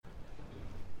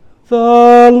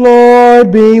The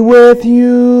Lord be with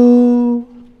you,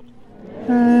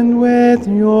 and with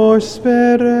your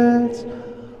spirit.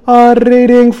 A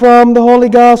reading from the Holy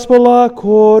Gospel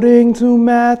according to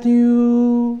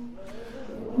Matthew.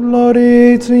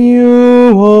 Glory to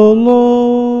you, O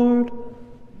Lord.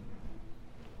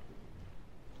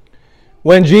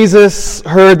 When Jesus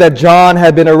heard that John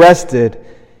had been arrested,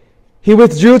 he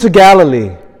withdrew to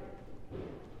Galilee.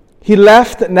 He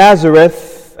left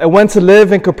Nazareth and went to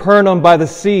live in Capernaum by the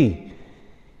sea,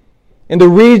 in the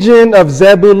region of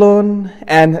Zebulun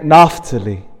and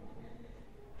Naphtali,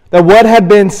 that what had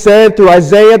been said through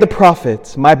Isaiah the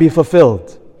prophet might be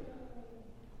fulfilled.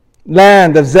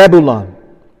 Land of Zebulun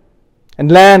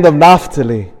and land of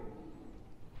Naphtali,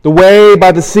 the way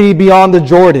by the sea beyond the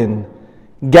Jordan,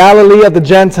 Galilee of the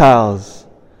Gentiles.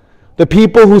 The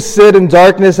people who sit in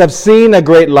darkness have seen a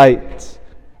great light.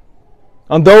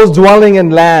 On those dwelling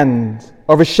in land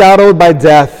overshadowed by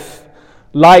death,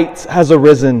 light has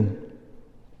arisen.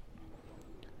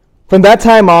 From that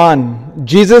time on,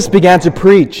 Jesus began to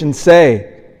preach and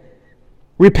say,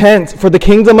 "Repent, for the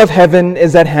kingdom of heaven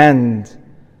is at hand."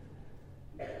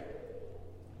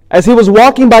 As he was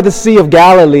walking by the Sea of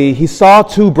Galilee, he saw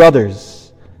two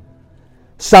brothers,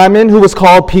 Simon, who was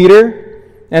called Peter,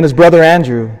 and his brother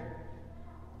Andrew,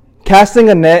 casting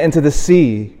a net into the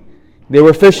sea. They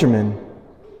were fishermen.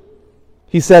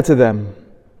 He said to them,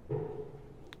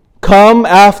 "Come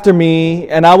after me,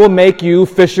 and I will make you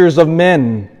fishers of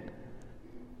men."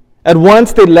 At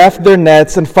once they left their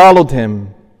nets and followed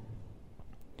him.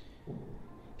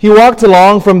 He walked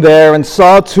along from there and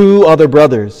saw two other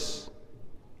brothers,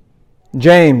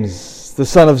 James, the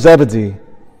son of Zebedee,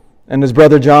 and his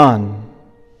brother John.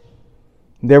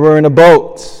 They were in a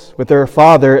boat with their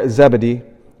father Zebedee,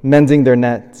 mending their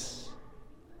nets.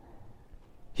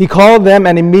 He called them,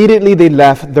 and immediately they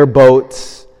left their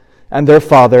boats and their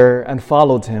father and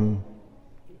followed him.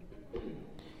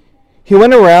 He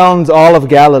went around all of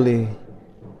Galilee,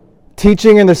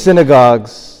 teaching in the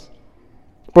synagogues,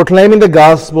 proclaiming the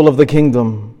gospel of the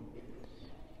kingdom,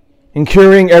 and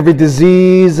curing every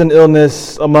disease and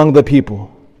illness among the people.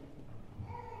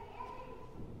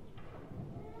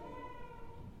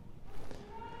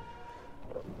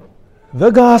 The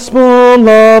gospel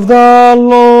of the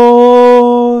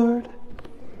Lord.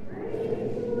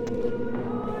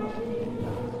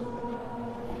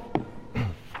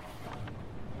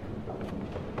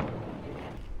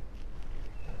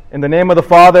 In the name of the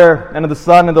Father, and of the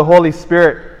Son, and the Holy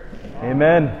Spirit.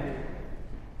 Amen.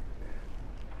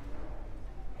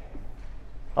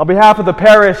 On behalf of the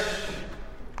parish,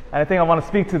 I think I want to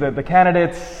speak to the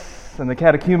candidates and the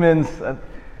catechumens.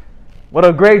 What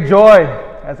a great joy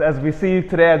as we see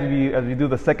today, as we do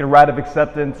the second rite of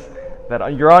acceptance,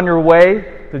 that you're on your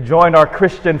way to join our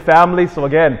Christian family. So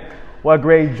again, what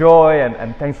great joy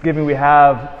and thanksgiving we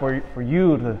have for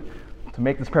you to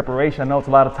make this preparation. I know it's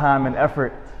a lot of time and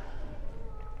effort.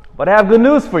 But I have good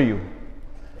news for you.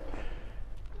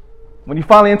 When you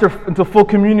finally enter into full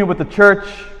communion with the church,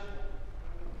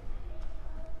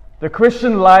 the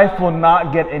Christian life will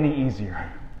not get any easier.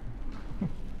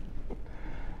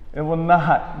 It will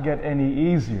not get any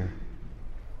easier.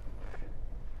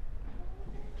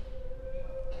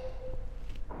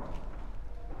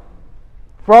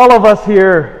 For all of us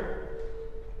here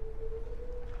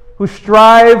who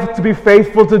strive to be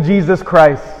faithful to Jesus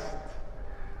Christ,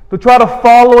 to try to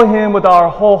follow Him with our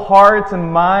whole hearts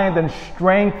and mind and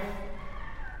strength,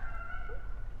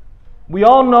 we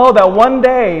all know that one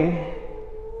day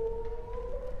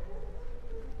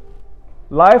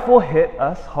life will hit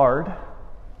us hard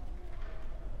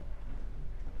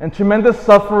and tremendous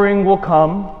suffering will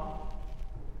come.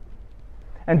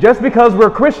 And just because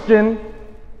we're Christian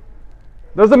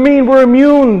doesn't mean we're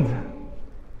immune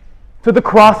to the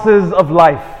crosses of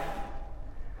life.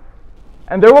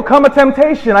 And there will come a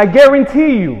temptation, I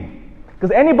guarantee you,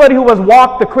 because anybody who has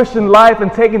walked the Christian life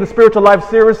and taken the spiritual life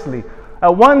seriously,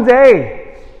 one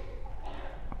day,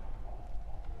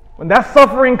 when that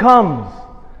suffering comes,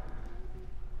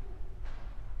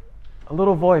 a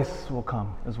little voice will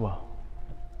come as well.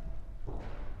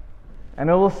 And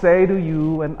it will say to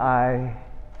you and I,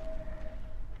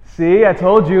 "See, I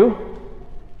told you,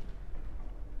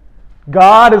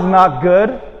 God is not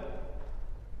good.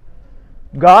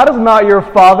 God is not your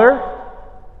Father.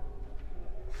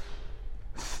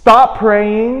 Stop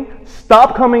praying.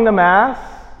 Stop coming to Mass.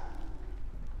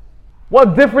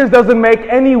 What difference does it make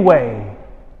anyway?"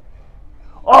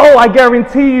 Oh, I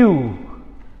guarantee you,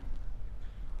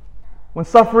 when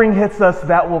suffering hits us,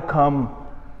 that will come.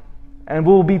 And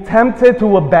we'll be tempted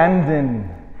to abandon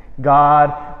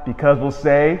God because we'll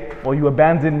say, "Well, you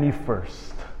abandoned me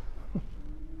first."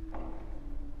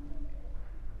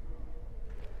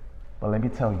 But let me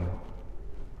tell you,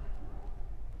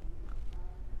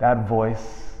 that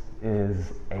voice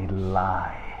is a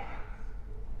lie.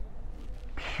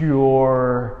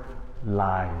 Pure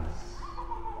lies.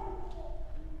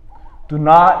 Do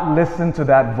not listen to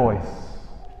that voice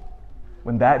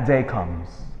when that day comes.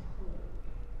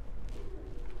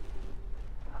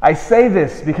 I say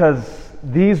this because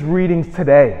these readings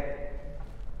today,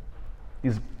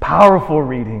 these powerful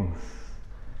readings,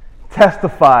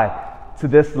 testify to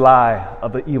this lie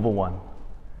of the evil one.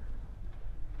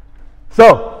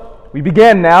 So, we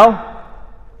begin now.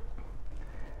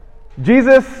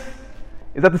 Jesus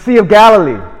is at the Sea of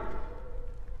Galilee.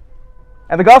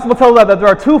 And the gospel tells us that there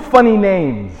are two funny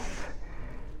names.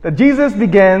 That Jesus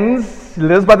begins, he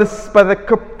lives by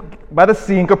the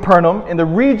sea in Capernaum in the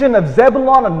region of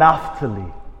Zebulun and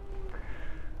Naphtali.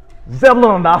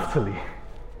 Zebulun and Naphtali.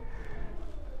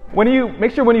 When you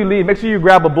leave, make sure you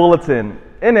grab a bulletin.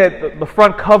 In it, the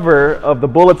front cover of the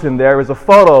bulletin there is a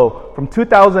photo from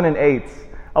 2008.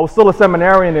 I was still a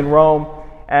seminarian in Rome,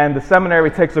 and the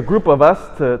seminary takes a group of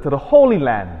us to the Holy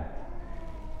Land.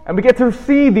 And we get to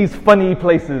see these funny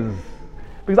places.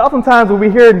 Because oftentimes when we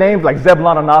hear names like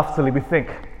Zebulun and Naphtali, we think,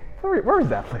 where is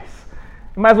that place?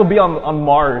 It might as well be on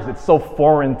Mars. It's so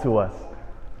foreign to us.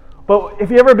 But if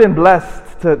you've ever been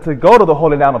blessed to go to the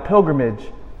Holy Land on a pilgrimage,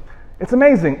 it's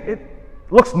amazing. It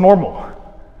looks normal.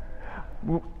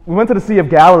 We went to the Sea of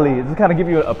Galilee to kind of give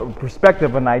you a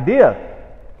perspective, an idea.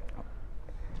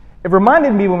 It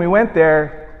reminded me when we went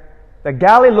there that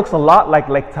Galilee looks a lot like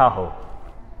Lake Tahoe.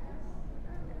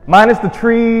 Minus the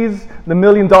trees, the $1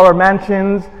 million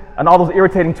mansions, and all those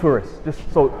irritating tourists. Just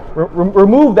so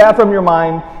remove that from your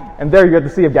mind, and there you're at the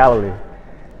Sea of Galilee.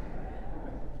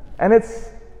 And it's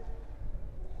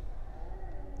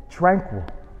tranquil,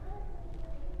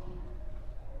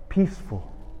 peaceful.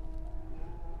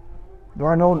 There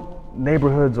are no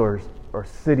neighborhoods or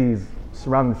cities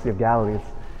surrounding the Sea of Galilee. It's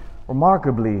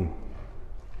remarkably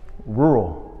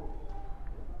rural.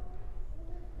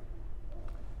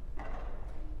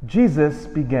 Jesus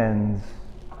begins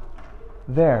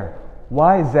there.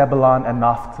 Why Zebulun and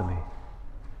Naphtali?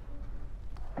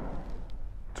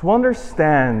 To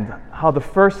understand how the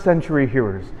first century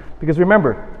hearers, because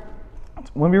remember,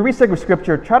 when we read sacred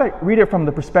scripture, try to read it from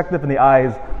the perspective and the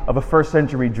eyes of a first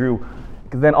century Jew,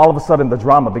 because then all of a sudden the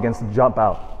drama begins to jump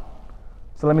out.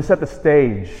 So let me set the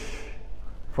stage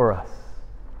for us.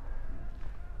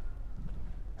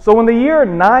 So in the year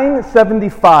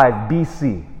 975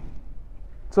 BC,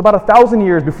 so about 1,000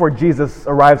 years before Jesus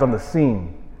arrives on the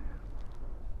scene,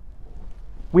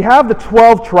 we have the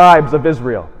 12 tribes of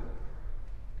Israel.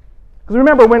 Because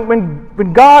remember,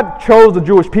 when God chose the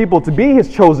Jewish people to be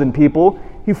his chosen people,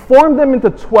 he formed them into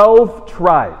 12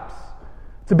 tribes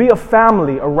to be a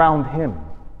family around him.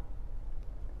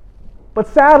 But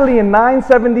sadly, in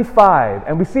 975,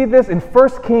 and we see this in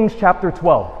 1 Kings chapter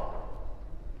 12,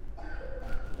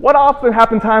 what often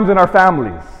happens times in our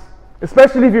families,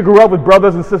 especially if you grew up with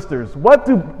brothers and sisters, what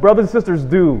do brothers and sisters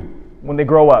do when they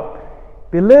grow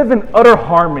up? They live in utter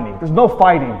harmony. There's no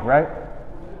fighting, right?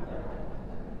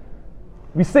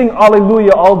 We sing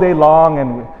Alleluia all day long,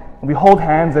 and we hold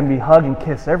hands and we hug and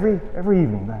kiss every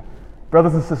evening. Right?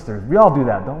 Brothers and sisters, we all do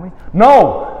that, don't we?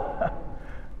 No!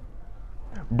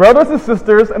 Brothers and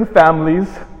sisters and families,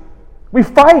 we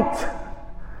fight.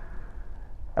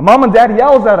 And mom and dad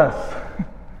yells at us.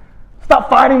 Stop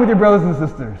fighting with your brothers and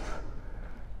sisters.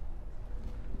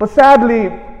 But sadly,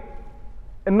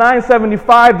 in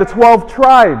 975, the 12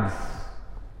 tribes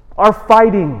are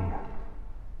fighting.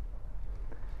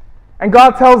 And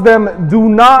God tells them, do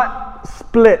not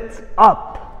split up.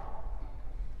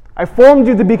 I formed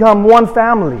you to become one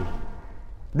family.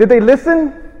 Did they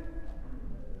listen?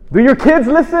 Do your kids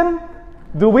listen?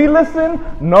 Do we listen?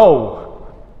 No.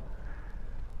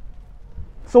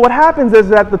 So what happens is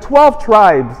that the 12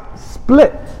 tribes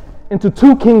split into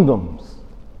two kingdoms.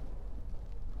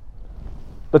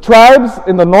 The tribes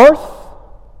in the north,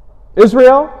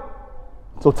 Israel,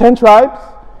 so 10 tribes,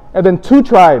 and then 2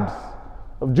 tribes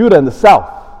of Judah in the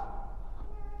south.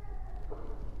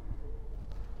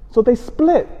 So they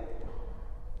split.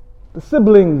 The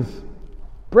siblings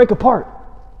break apart.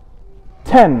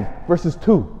 10 versus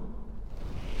 2.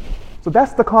 So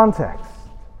that's the context.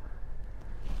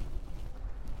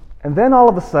 And then all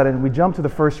of a sudden, we jump to the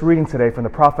first reading today from the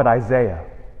prophet Isaiah,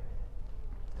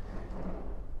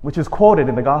 which is quoted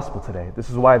in the gospel today. This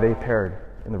is why they paired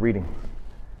in the reading.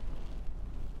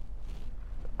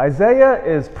 Isaiah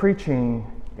is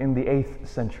preaching in the 8th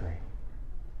century.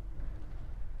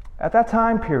 At that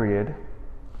time period,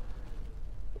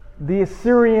 the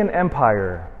Assyrian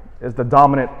Empire is the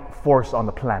dominant force on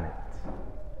the planet.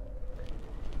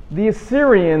 the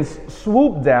Assyrians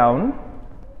swoop down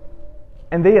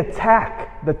and they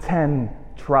attack the 10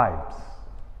 tribes.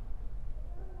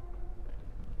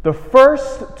 The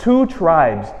first 2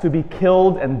 tribes to be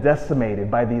killed and decimated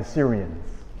by the Assyrians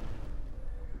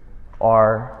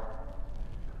are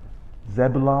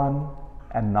Zebulun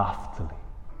and Naphtali.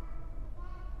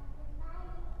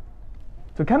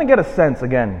 To kind of get a sense,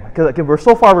 again, because we're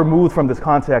so far removed from this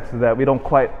context that we don't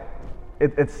quite,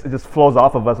 it just flows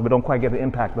off of us and we don't quite get the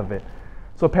impact of it.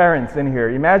 So parents in here,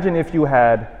 imagine if you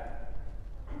had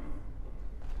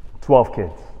 12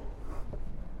 kids.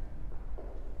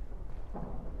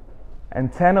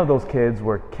 And 10 of those kids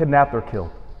were kidnapped or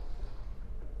killed.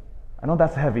 I know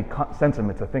that's a heavy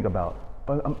sentiment to think about,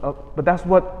 but that's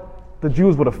what the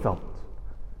Jews would have felt.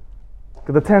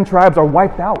 Because the 10 tribes are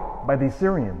wiped out by the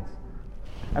Assyrians.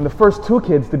 And the first 2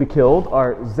 kids to be killed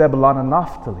are Zebulun and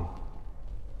Naphtali.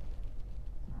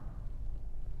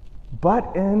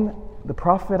 But in the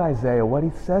prophet Isaiah, what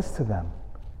he says to them,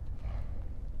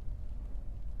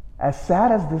 as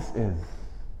sad as this is,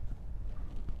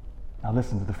 now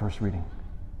listen to the first reading.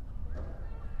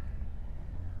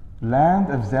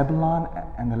 Land of Zebulun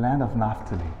and the land of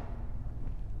Naphtali,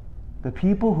 the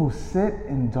people who sit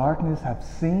in darkness have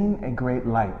seen a great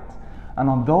light, and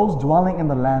on those dwelling in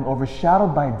the land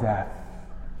overshadowed by death,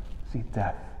 see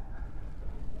death,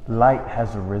 light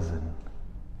has arisen.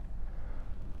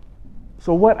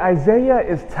 So what Isaiah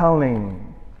is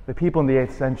telling the people in the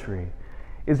 8th century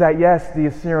is that yes, the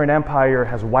Assyrian Empire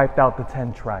has wiped out the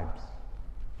 10 tribes.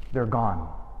 They're gone.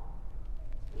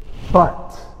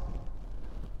 But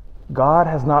God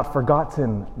has not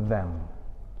forgotten them.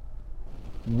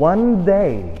 One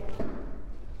day,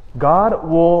 God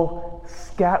will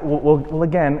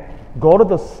again go to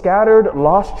the scattered,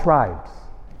 lost tribes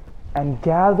and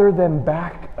gather them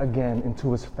back again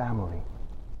into his family.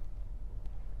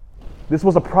 This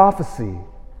was a prophecy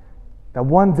that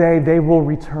one day they will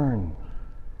return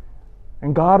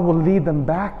and God will lead them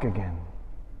back again.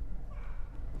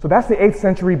 So that's the 8th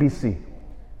century BC.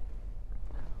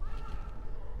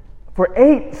 For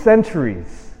 8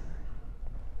 centuries,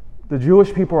 the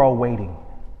Jewish people are waiting.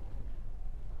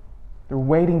 They're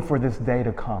waiting for this day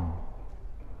to come.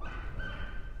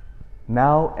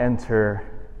 Now enter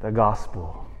the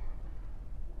gospel.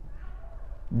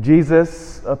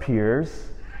 Jesus appears,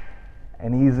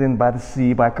 and he's in by the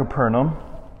sea by Capernaum.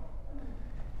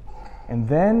 And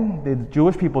then the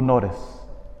Jewish people notice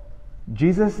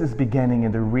Jesus is beginning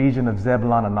in the region of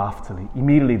Zebulun and Naphtali.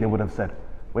 Immediately they would have said,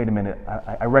 wait a minute,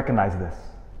 I recognize this.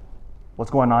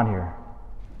 What's going on here?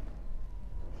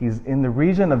 He's in the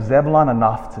region of Zebulun and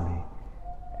Naphtali.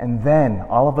 And then,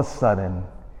 all of a sudden,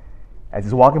 as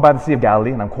he's walking by the Sea of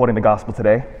Galilee, and I'm quoting the gospel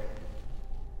today,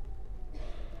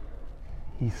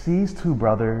 he sees 2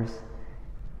 brothers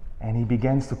and he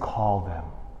begins to call them.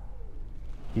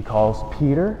 He calls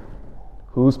Peter.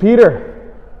 Who's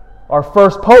Peter? Our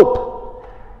first pope.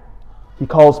 He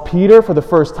calls Peter for the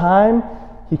first time.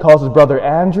 He calls his brother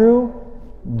Andrew,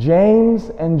 James,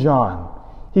 and John.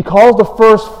 He calls the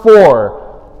first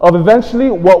 4 of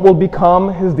eventually what will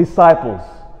become his disciples.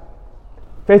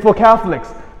 Faithful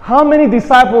Catholics, how many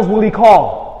disciples will he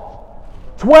call?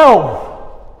 12.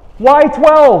 Why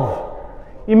 12?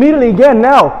 Immediately again,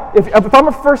 now, if I'm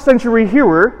a first century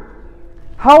hearer,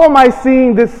 how am I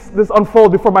seeing this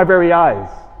unfold before my very eyes?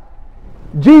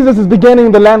 Jesus is beginning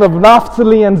in the land of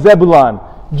Naphtali and Zebulun.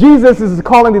 Jesus is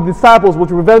calling the disciples, which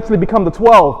will eventually become the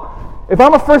 12. If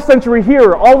I'm a first century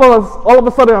hearer, all of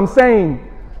a sudden I'm saying,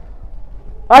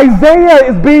 Isaiah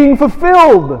is being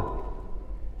fulfilled.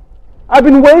 I've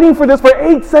been waiting for this for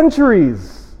 8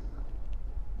 centuries.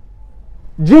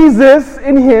 Jesus,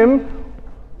 in him,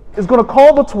 is going to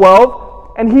call the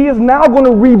 12, and he is now going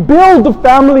to rebuild the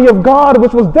family of God,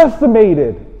 which was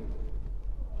decimated.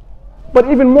 But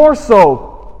even more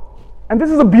so, and this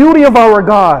is the beauty of our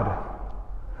God,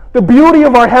 the beauty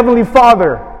of our Heavenly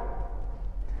Father,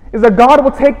 is that God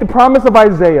will take the promise of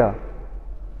Isaiah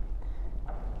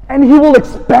and he will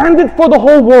expand it for the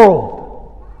whole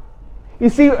world. You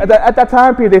see, at that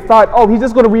time period, they thought, oh, he's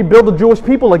just going to rebuild the Jewish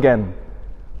people again.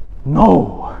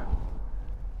 No.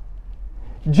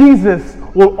 Jesus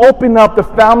will open up the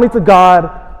family to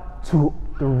God to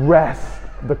the rest,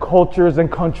 the cultures and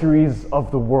countries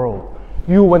of the world.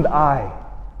 You and I.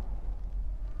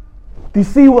 Do you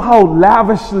see how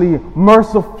lavishly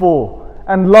merciful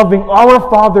and loving our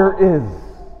Father is?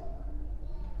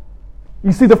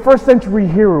 You see, the first century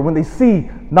hearer, when they see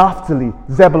Naphtali,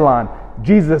 Zebulun,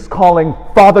 Jesus calling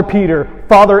Father Peter,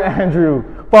 Father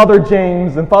Andrew, Father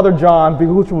James, and Father John,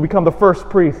 which will become the first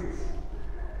priests,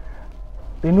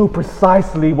 they knew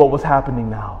precisely what was happening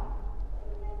now.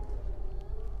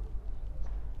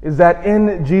 is that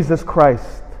in Jesus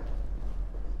Christ,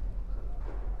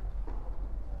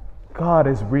 God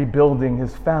is rebuilding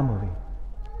his family.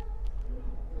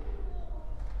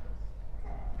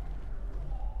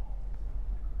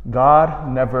 God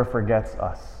never forgets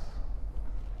us.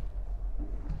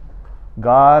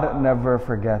 God never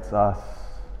forgets us.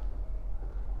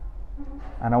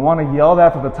 And I want to yell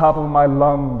that from the top of my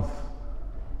lungs,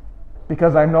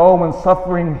 because I know when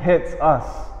suffering hits us,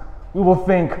 we will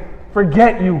think,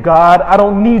 forget you, God. I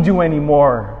don't need you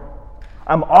anymore.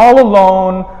 I'm all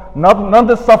alone. None of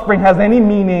the suffering has any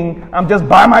meaning. I'm just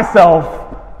by myself.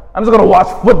 I'm just going to watch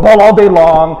football all day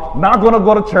long. Not going to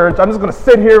go to church. I'm just going to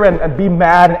sit here and be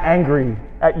mad and angry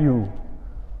at you.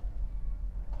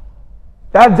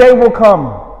 That day will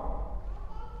come.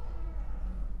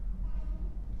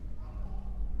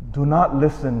 Do not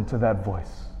listen to that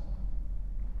voice.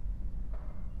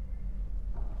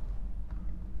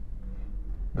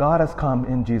 God has come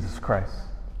in Jesus Christ,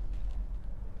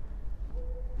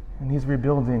 and he's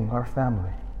rebuilding our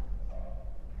family.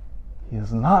 He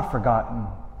has not forgotten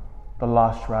the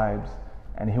lost tribes,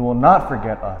 and he will not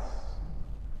forget us.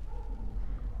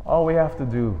 All we have to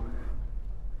do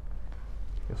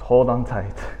is hold on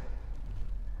tight,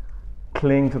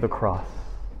 cling to the cross,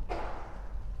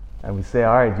 and we say,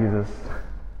 all right, Jesus,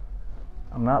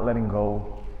 I'm not letting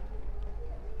go.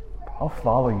 I'll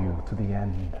follow you to the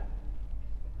end.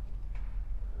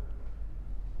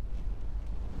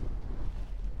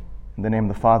 In the name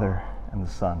of the Father, and the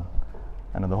Son,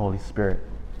 and of the Holy Spirit.